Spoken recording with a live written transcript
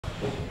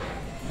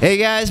Hey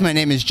guys, my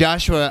name is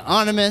Joshua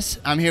Onimus.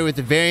 I'm here with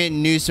the Variant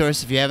News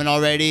Source. If you haven't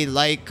already,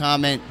 like,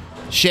 comment,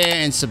 share,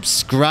 and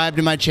subscribe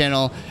to my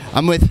channel.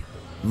 I'm with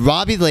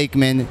Robbie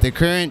Lakeman, the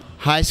current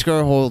high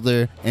score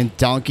holder in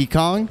Donkey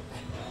Kong,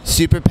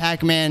 Super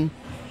Pac-Man,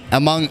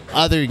 among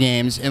other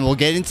games, and we'll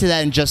get into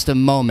that in just a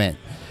moment.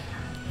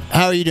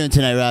 How are you doing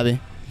tonight, Robbie?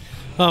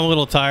 I'm a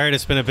little tired.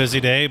 It's been a busy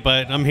day,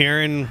 but I'm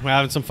here and we're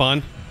having some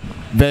fun.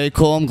 Very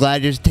cool. I'm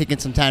glad you're taking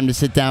some time to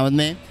sit down with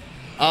me.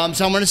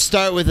 So I'm going to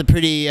start with a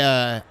pretty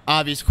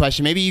obvious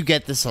question. Maybe you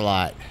get this a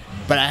lot,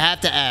 but I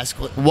have to ask,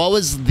 what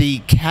was the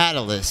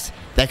catalyst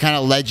that kind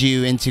of led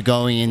you into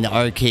going into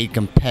arcade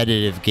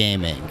competitive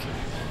gaming?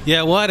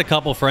 Yeah, well, I had a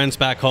couple friends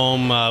back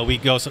home. We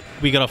go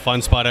to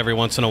Fun Spot every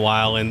once in a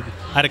while, and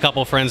I had a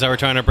couple friends that were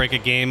trying to break a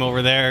game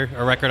over there,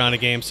 a record on a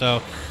game.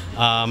 So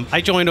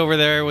I joined over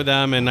there with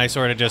them, and I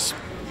sort of just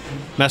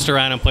messed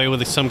around and played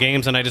with some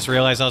games, and I just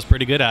realized I was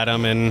pretty good at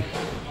them and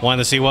wanted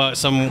to see what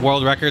some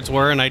world records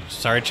were, and I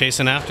started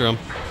chasing after them.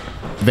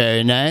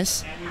 Very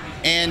nice.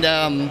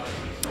 And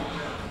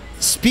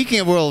speaking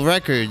of world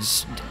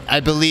records, I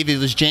believe it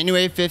was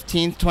January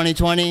 15th,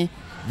 2020,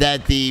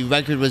 that the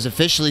record was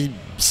officially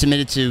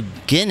submitted to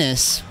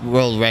Guinness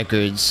World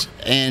Records,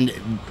 and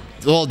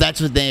well, that's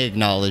what they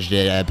acknowledged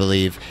it, I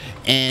believe.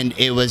 And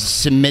it was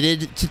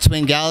submitted to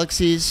Twin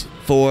Galaxies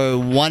for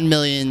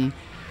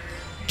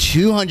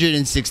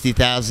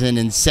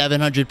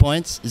 1,260,700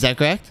 points. Is that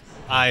correct?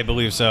 I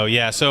believe so,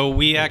 yeah. So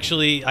we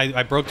actually,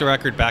 I broke the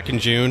record back in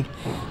June.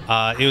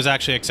 It was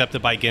actually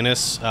accepted by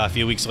Guinness a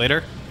few weeks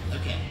later.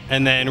 Okay.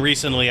 And then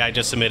recently I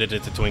just submitted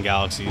it to Twin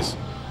Galaxies.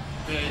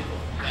 Very cool.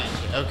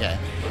 Gotcha. Okay.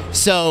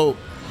 So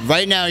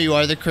right now you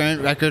are the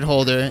current record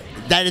holder.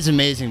 That is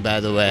amazing, by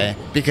the way,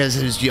 because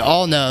as you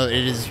all know,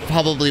 it is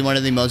probably one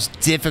of the most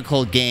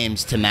difficult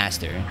games to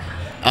master.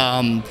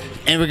 And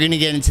we're going to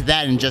get into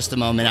that in just a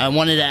moment. I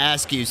wanted to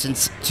ask you,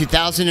 since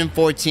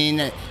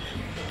 2014,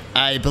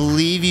 I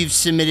believe you've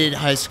submitted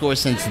high score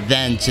since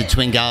then to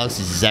Twin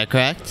Galaxies. Is that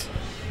correct?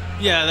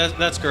 Yeah,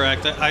 that's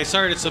correct. I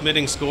started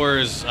submitting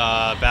scores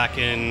back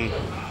in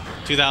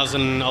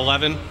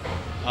 2011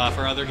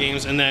 for other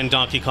games, and then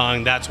Donkey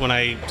Kong, that's when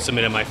I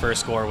submitted my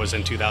first score, was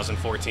in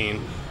 2014.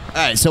 All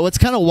right, so it's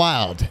kind of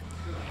wild.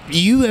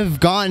 You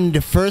have gone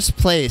to first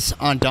place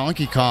on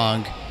Donkey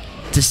Kong,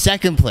 to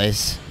second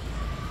place,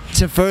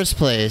 to first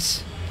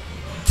place,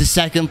 to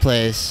second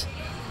place,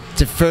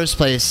 to first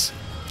place.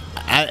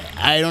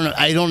 I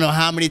don't know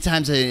how many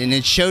times, and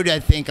it showed, I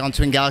think, on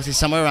Twin Galaxies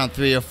somewhere around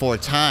 3 or 4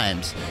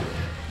 times.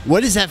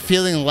 What is that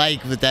feeling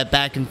like with that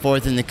back and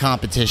forth in the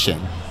competition?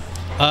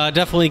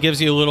 Definitely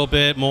gives you a little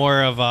bit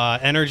more of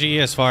energy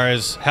as far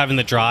as having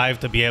the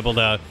drive to be able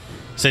to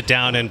sit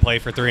down and play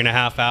for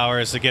 3.5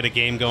 hours to get a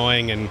game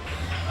going. And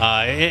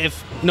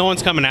if no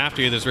one's coming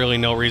after you, there's really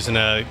no reason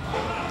to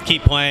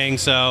keep playing.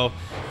 So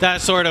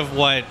that's sort of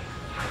what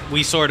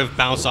we sort of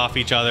bounce off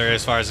each other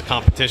as far as the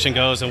competition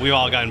goes, and we've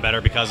all gotten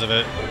better because of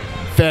it.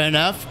 Fair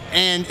enough.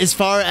 And as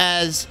far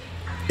as,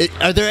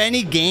 are there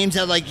any games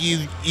that like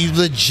you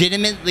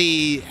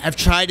legitimately have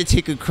tried to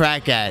take a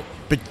crack at,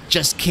 but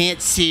just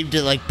can't seem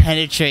to like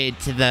penetrate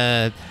to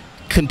the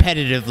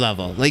competitive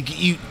level? Like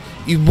you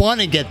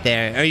want to get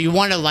there, or you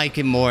want to like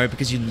it more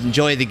because you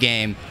enjoy the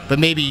game, but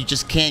maybe you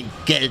just can't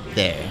get it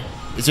there.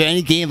 Is there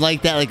any game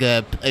like that, like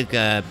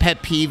a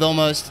pet peeve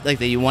almost, like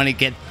that you want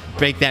to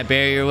break that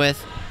barrier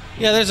with?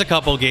 Yeah, there's a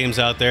couple games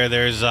out there.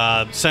 There's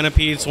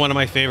Centipede's one of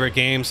my favorite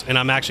games, and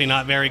I'm actually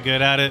not very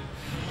good at it.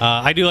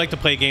 I do like to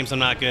play games I'm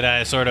not good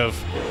at. It sort of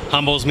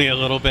humbles me a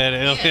little bit.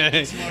 Yeah,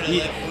 it's more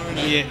like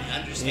learning and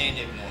understand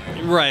it more.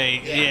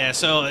 Right, yeah.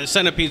 So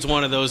Centipede's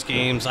one of those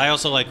games. I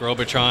also like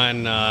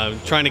Robotron,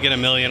 trying to get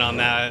 1 million on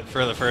that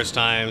for the first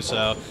time.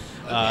 So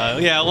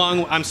yeah,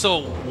 I'm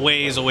still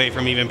ways away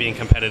from even being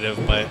competitive,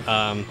 but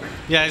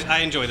yeah,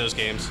 I enjoy those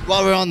games.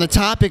 While we're on the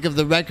topic of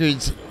the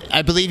records,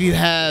 I believe you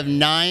have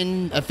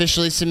 9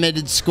 officially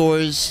submitted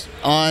scores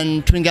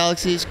on Twin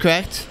Galaxies,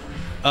 correct?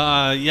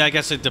 Yeah, I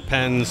guess it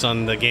depends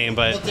on the game,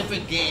 but well,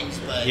 different games,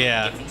 but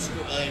yeah,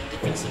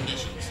 different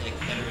submissions, like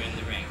that are in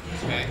the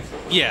rankings, correct?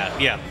 Yeah,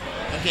 yeah.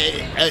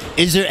 Okay,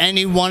 is there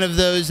any one of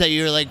those that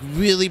you're like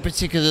really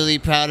particularly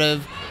proud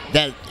of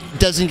that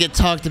doesn't get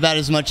talked about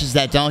as much as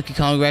that Donkey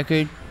Kong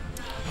record?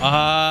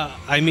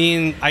 I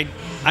mean,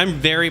 I'm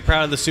very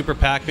proud of the Super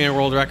Pac-Man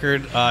world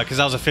record because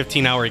that was a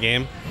 15-hour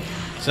game.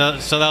 So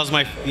that was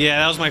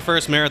my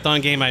first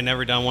marathon game. I'd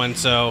never done one,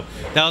 so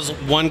that was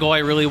one goal I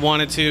really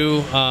wanted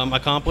to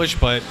accomplish.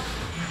 But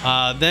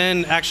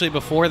then actually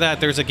before that,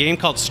 there's a game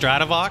called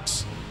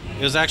Stratovox.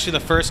 It was actually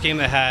the first game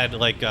that had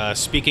like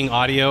speaking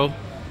audio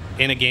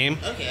in a game.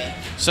 Okay.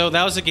 So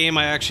that was a game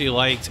I actually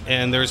liked,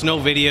 and there's no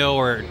video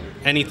or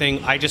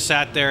anything. I just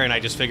sat there and I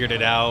just figured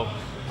it out.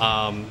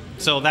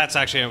 So that's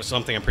actually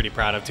something I'm pretty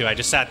proud of too. I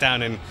just sat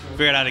down and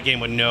figured out a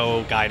game with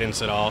no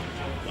guidance at all.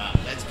 Wow,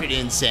 that's pretty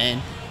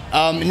insane.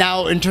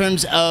 Now, in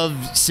terms of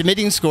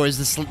submitting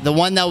scores, the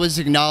one that was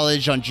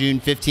acknowledged on June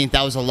 15th,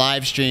 that was a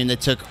live stream that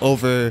took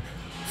over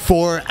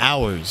 4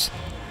 hours.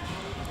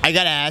 I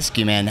gotta ask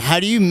you, man, how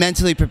do you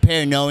mentally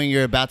prepare knowing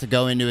you're about to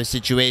go into a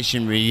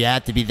situation where you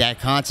have to be that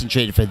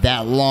concentrated for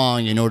that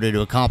long in order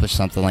to accomplish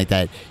something like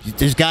that?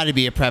 There's got to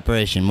be a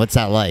preparation. What's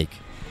that like?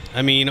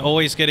 I mean,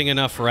 always getting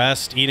enough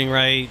rest, eating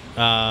right.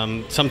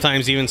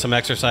 Sometimes even some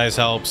exercise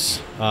helps.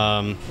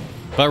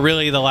 But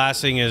really, the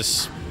last thing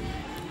is,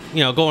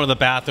 going to the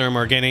bathroom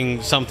or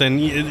getting something.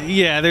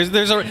 Yeah,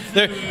 there's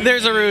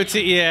a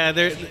routine. Yeah,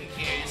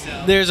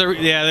 there's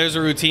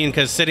a routine,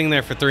 because sitting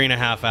there for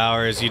 3.5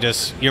 hours,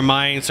 your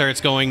mind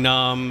starts going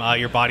numb,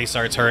 your body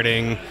starts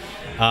hurting.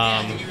 You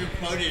were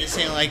quoted as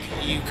saying like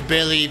you could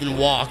barely even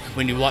walk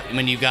when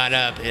you got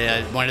up.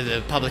 One of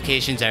the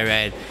publications I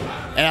read,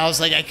 and I was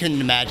like, I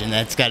couldn't imagine.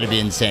 That's got to be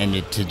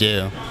insane to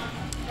do.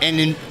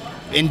 And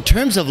in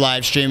terms of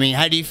live streaming,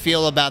 how do you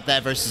feel about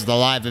that versus the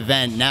live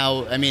event?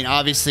 Now, I mean,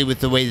 obviously with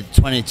the way that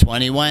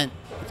 2020 went,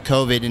 with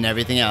COVID and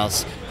everything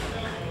else,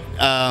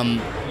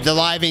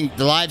 the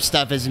live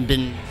stuff hasn't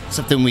been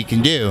something we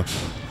can do.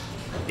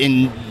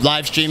 In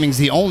live streaming's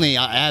the only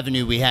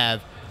avenue we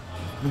have.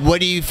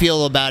 What do you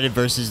feel about it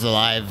versus the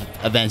live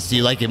events? Do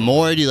you like it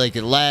more? Do you like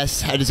it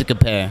less? How does it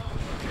compare?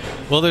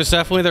 Well, there's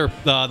definitely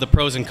the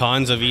pros and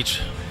cons of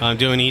each,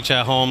 doing each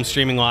at home,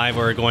 streaming live,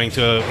 or going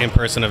to an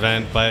in-person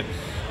event. But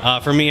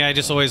for me, I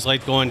just always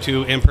like going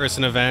to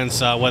in-person events,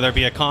 whether it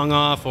be a Kong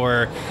Off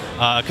or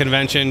a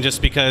convention,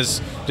 just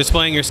because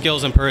displaying your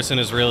skills in person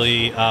is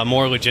really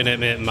more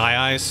legitimate in my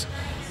eyes,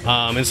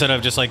 instead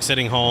of just like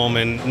sitting home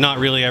and not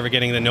really ever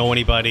getting to know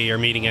anybody or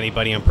meeting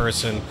anybody in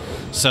person.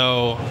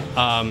 So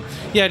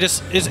yeah,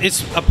 just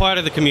it's a part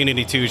of the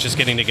community too, just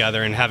getting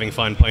together and having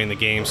fun playing the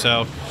game.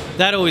 So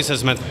that always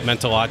has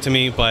meant a lot to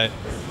me. But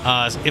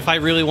if I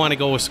really want to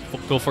go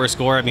for a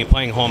score, I mean,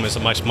 playing home is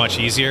much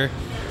easier.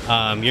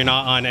 You're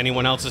not on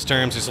anyone else's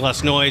terms. There's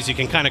less noise. You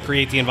can kind of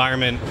create the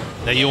environment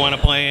that you want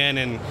to play in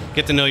and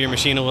get to know your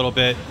machine a little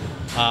bit.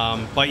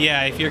 But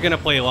yeah, if you're going to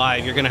play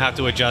live, you're going to have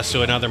to adjust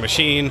to another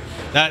machine.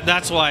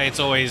 That's why it's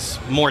always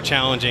more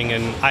challenging,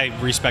 and I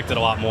respect it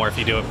a lot more if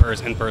you do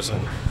it in person.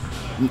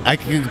 I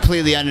can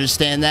completely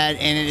understand that.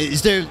 And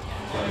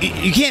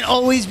you can't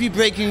always be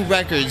breaking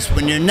records.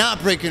 When you're not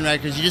breaking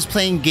records, you're just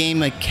playing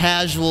a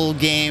casual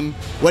game.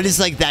 What is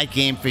like that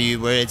game for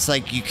you, where it's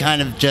like you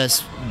kind of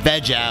just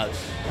veg out,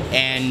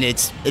 and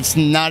it's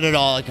not at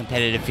all a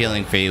competitive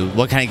feeling for you?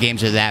 What kind of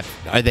games are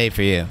they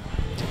for you?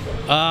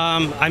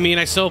 I mean,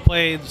 I still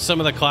play some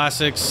of the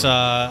classics.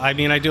 I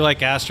mean, I do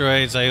like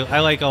Asteroids.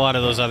 I like a lot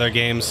of those other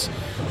games.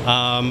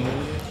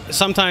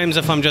 Sometimes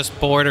if I'm just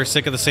bored or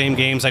sick of the same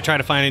games, I try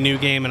to find a new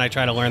game and I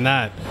try to learn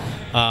that.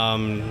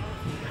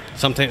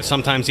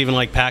 Sometimes even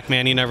like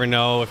Pac-Man, you never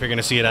know if you're going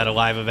to see it at a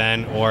live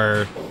event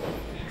or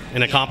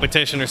in a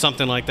competition or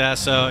something like that.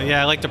 So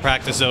yeah, I like to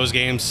practice those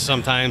games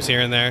sometimes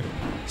here and there.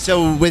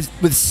 So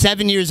with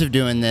 7 years of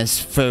doing this,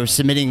 for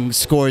submitting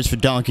scores for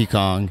Donkey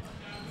Kong,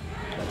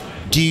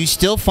 do you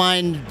still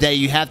find that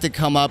you have to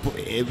come up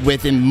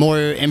with more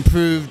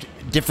improved,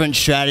 different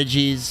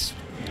strategies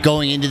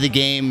going into the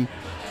game,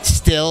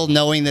 still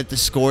knowing that the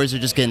scores are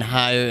just getting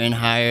higher and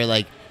higher?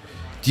 Like,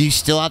 do you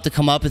still have to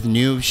come up with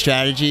new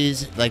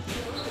strategies? Like,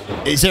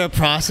 is there a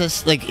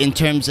process, like, in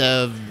terms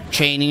of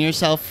training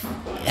yourself?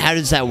 How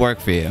does that work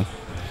for you?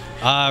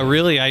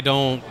 Really, I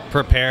don't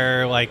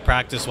prepare, like,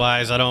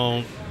 practice-wise. I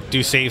don't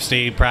do save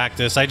state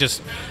practice. I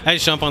just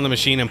jump on the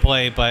machine and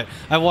play. But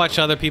I watch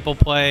other people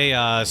play.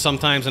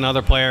 Sometimes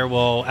another player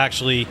will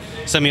actually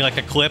send me like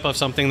a clip of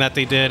something that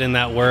they did and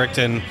that worked,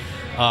 and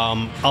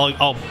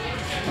I'll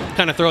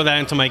kind of throw that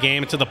into my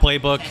game, into the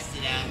playbook.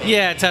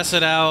 Yeah, test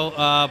it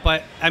out.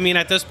 But I mean,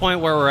 at this point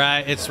where we're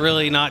at, it's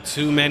really not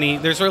too many.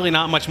 There's really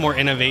not much more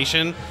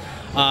innovation.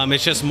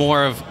 It's just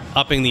more of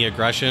upping the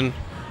aggression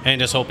and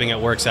just hoping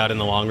it works out in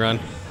the long run.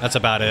 That's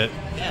about it.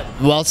 Yeah,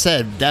 well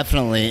said,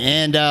 definitely.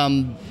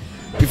 And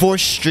before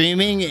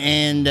streaming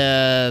and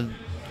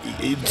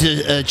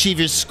to achieve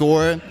your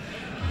score,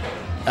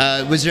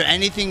 was there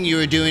anything you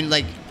were doing,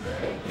 like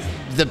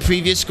the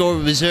previous score,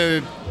 was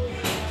there,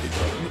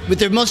 with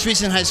their most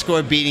recent high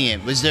score beating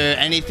it, was there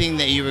anything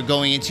that you were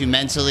going into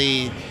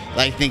mentally,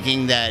 like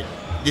thinking that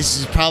this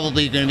is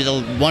probably going to be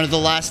one of the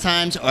last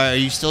times, or are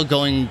you still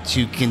going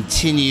to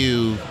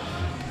continue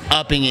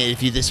upping it if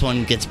this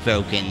one gets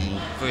broken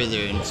and further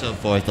and so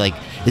forth? Like,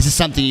 is this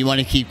something you want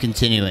to keep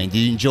continuing? Do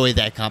you enjoy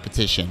that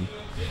competition?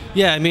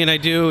 Yeah, I mean, I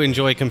do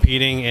enjoy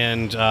competing,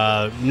 and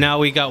now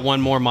we got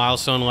one more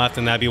milestone left,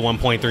 and that'd be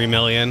 1.3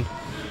 million.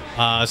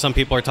 Some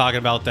people are talking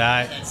about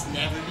that. That's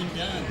never been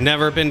done.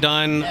 Never been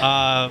done.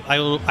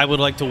 I would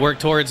like to work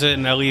towards it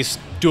and at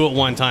least do it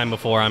one time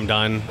before I'm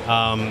done.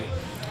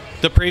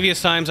 The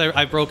previous times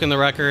I've broken the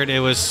record, it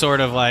was sort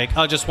of like,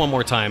 oh, just one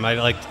more time.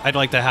 I'd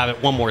like to have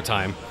it one more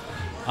time.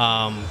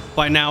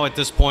 But now at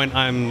this point,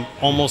 I'm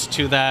almost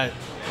to that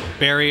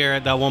barrier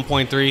at that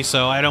 1.3,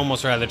 so I'd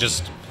almost rather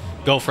just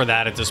go for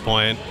that at this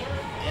point.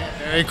 Yeah,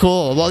 very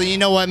cool. Well, you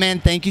know what,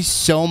 man? Thank you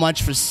so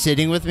much for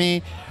sitting with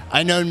me.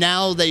 I know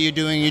now that you're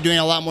doing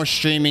a lot more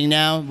streaming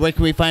now. Where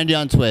can we find you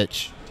on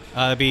Twitch?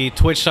 It'd be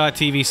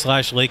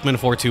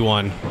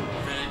twitch.tv/Lakeman421.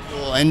 Very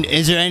cool. Cool. And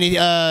is there any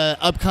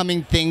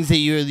upcoming things that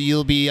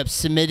you'll be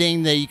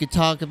submitting that you could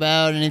talk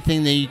about?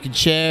 Anything that you could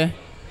share?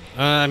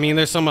 I mean,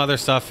 there's some other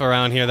stuff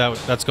around here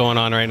that's going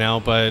on right now,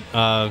 but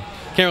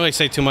can't really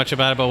say too much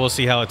about it, but we'll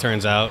see how it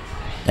turns out.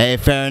 Hey,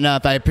 fair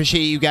enough. I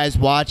appreciate you guys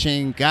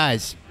watching.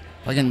 Guys,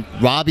 fucking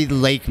Robbie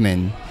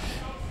Lakeman,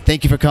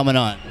 thank you for coming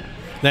on.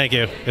 Thank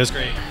you. It was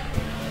great.